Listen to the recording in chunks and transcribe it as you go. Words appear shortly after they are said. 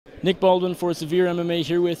Nick Baldwin for SevereMMA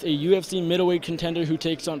here with a UFC middleweight contender who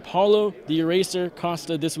takes on Paulo the Eraser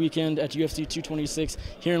Costa this weekend at UFC 226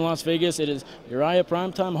 here in Las Vegas. It is Uriah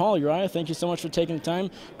Primetime Hall. Uriah, thank you so much for taking the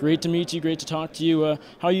time. Great to meet you, great to talk to you.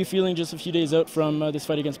 How are you feeling just a few days out from this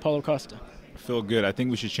fight against Paulo Costa? I feel good. I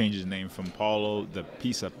think we should change his name from Paulo the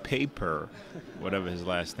piece of paper, whatever his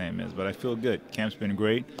last name is. But I feel good. Camp's been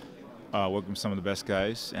great. Working with some of the best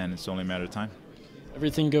guys, and it's only a matter of time.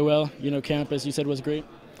 Everything go well? You know, camp, as you said, was great?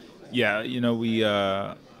 Yeah, you know,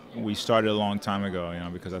 we started a long time ago, you know,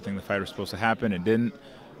 because I think the fight was supposed to happen. It didn't.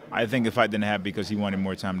 I think the fight didn't happen because he wanted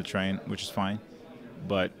more time to train, which is fine.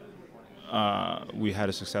 But we had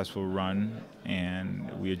a successful run, and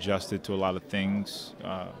we adjusted to a lot of things.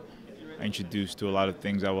 Introduced to a lot of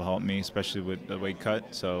things that will help me, especially with the weight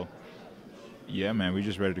cut. So, yeah, man, we're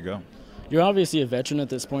just ready to go. You're obviously a veteran at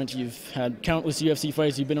this point. You've had countless UFC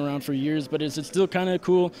fights. You've been around for years. But is it still kind of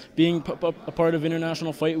cool being a part of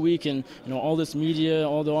International Fight Week and all this media,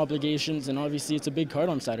 all the obligations, and obviously it's a big card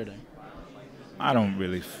on Saturday? I don't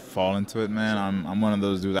really fall into it, man. I'm one of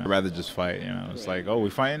those dudes. I'd rather just fight. You know, it's like, oh, we're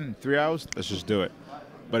fighting 3 hours. Let's just do it.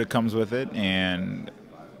 But it comes with it, and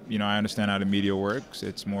I understand how the media works.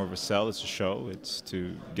 It's more of a sell. It's a show. It's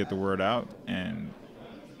to get the word out, and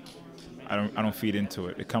I don't feed into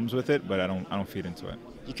it. It comes with it, but I don't feed into it.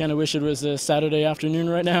 You kind of wish it was a Saturday afternoon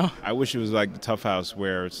right now? I wish it was like the Tough House,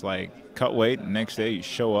 where it's like cut weight, next day you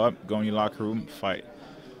show up, go in your locker room, fight,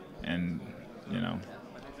 and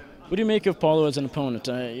What do you make of Paulo as an opponent?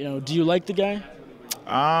 Do you like the guy?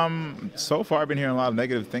 So far I've been hearing a lot of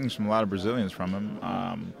negative things from a lot of Brazilians from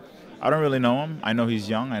him. I don't really know him. I know he's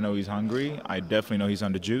young. I know he's hungry. I definitely know he's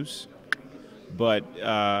under juice, but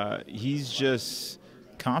he's just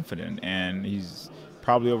confident, and he's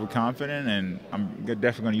probably overconfident, and I'm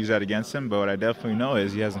definitely going to use that against him. But what I definitely know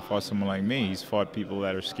is he hasn't fought someone like me. He's fought people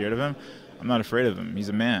that are scared of him. I'm not afraid of him. He's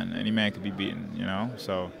a man. Any man could be beaten,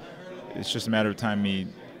 So it's just a matter of time me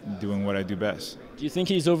doing what I do best. Do you think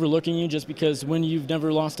he's overlooking you just because when you've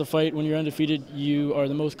never lost a fight, when you're undefeated, you are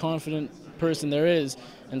the most confident person there is,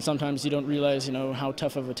 and sometimes you don't realize, how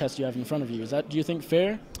tough of a test you have in front of you? Do you think,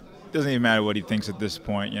 fair? It doesn't even matter what he thinks at this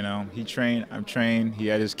point, He trained, I'm trained, he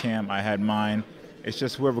had his camp, I had mine. It's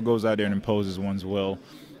just whoever goes out there and imposes one's will.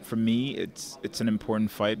 For me, it's an important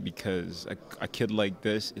fight because a kid like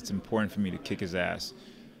this, it's important for me to kick his ass.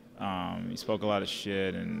 He spoke a lot of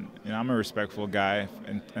shit, and I'm a respectful guy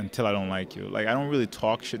until I don't like you. Like, I don't really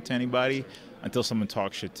talk shit to anybody until someone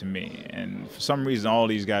talks shit to me. And for some reason, all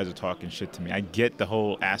these guys are talking shit to me. I get the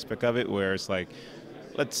whole aspect of it where it's like,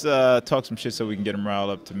 let's talk some shit so we can get them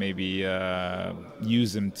riled up to maybe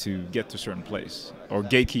use them to get to a certain place. Or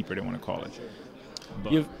gatekeeper, they want to call it.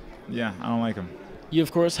 But, yeah, I don't like them. You,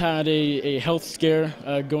 of course, had a health scare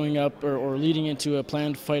going up or leading into a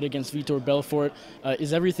planned fight against Vitor Belfort.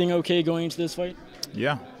 Is everything okay going into this fight?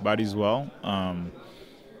 Yeah, body's well.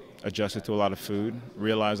 Adjusted to a lot of food.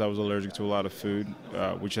 Realized I was allergic to a lot of food,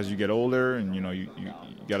 which as you get older, and you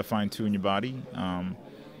got to fine tune your body.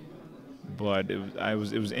 But it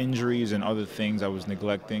was injuries and other things I was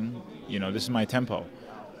neglecting. This is my tempo.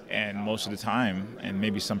 And most of the time, and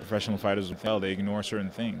maybe some professional fighters will tell, they ignore certain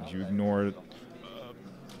things. You ignore,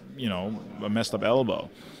 a messed up elbow.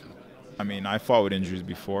 I mean, I fought with injuries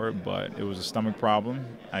before, but it was a stomach problem.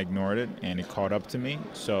 I ignored it, and it caught up to me,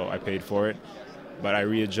 so I paid for it. But I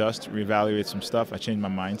reevaluated some stuff. I changed my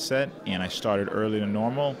mindset, and I started earlier than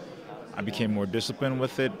normal. I became more disciplined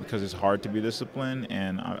with it because it's hard to be disciplined,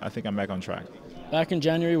 and I think I'm back on track. Back in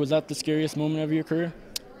January, was that the scariest moment of your career?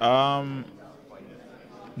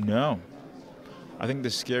 No. I think the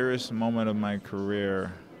scariest moment of my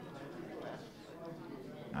career,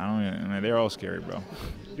 they're all scary, bro.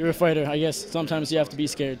 You're a fighter. I guess sometimes you have to be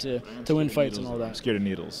scared to win fights and all that. I'm scared of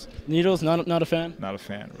needles. Needles? Not a fan? Not a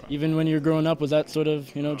fan, bro. Even when you were growing up, was that sort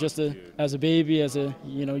of, just as a baby, as a,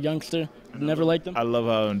 youngster, never liked them? I love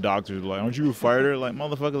how doctors are like, aren't you a fighter? Like,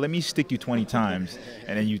 motherfucker, let me stick you 20 times,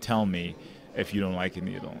 and then you tell me if you don't like a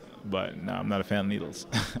needle. But no, I'm not a fan of needles.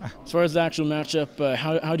 As far as the actual matchup,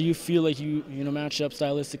 how do you feel like you match up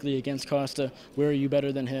stylistically against Costa? Where are you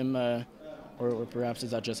better than him? Or perhaps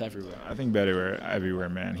is that just everywhere? I think better everywhere,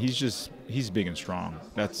 man. He's big and strong.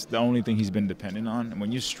 That's the only thing he's been dependent on. And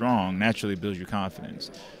when you're strong, naturally it builds your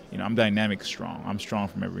confidence. I'm dynamic strong. I'm strong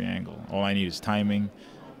from every angle. All I need is timing,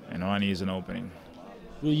 and all I need is an opening.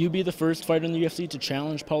 Will you be the first fighter in the UFC to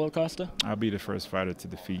challenge Paulo Costa? I'll be the first fighter to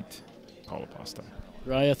defeat Paulo Costa.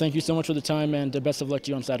 Uriah, thank you so much for the time, and best of luck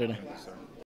to you on Saturday.